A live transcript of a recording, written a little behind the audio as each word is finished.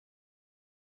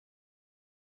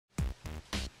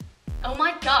Oh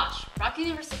my gosh, Rocky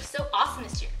Universe looks so awesome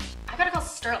this year. I gotta call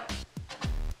Sterling.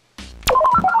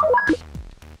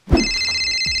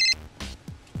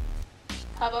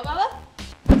 Bubba?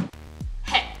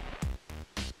 Hey,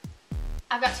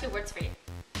 I've got 2 words for you.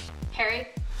 Harry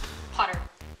Potter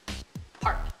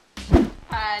Park.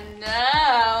 I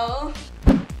know.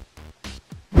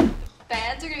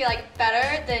 Bands are gonna be like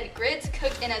better than grits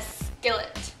cooked in a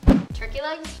skillet. Turkey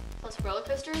legs plus roller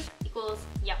coasters equals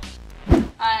yum.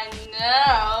 I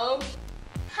know.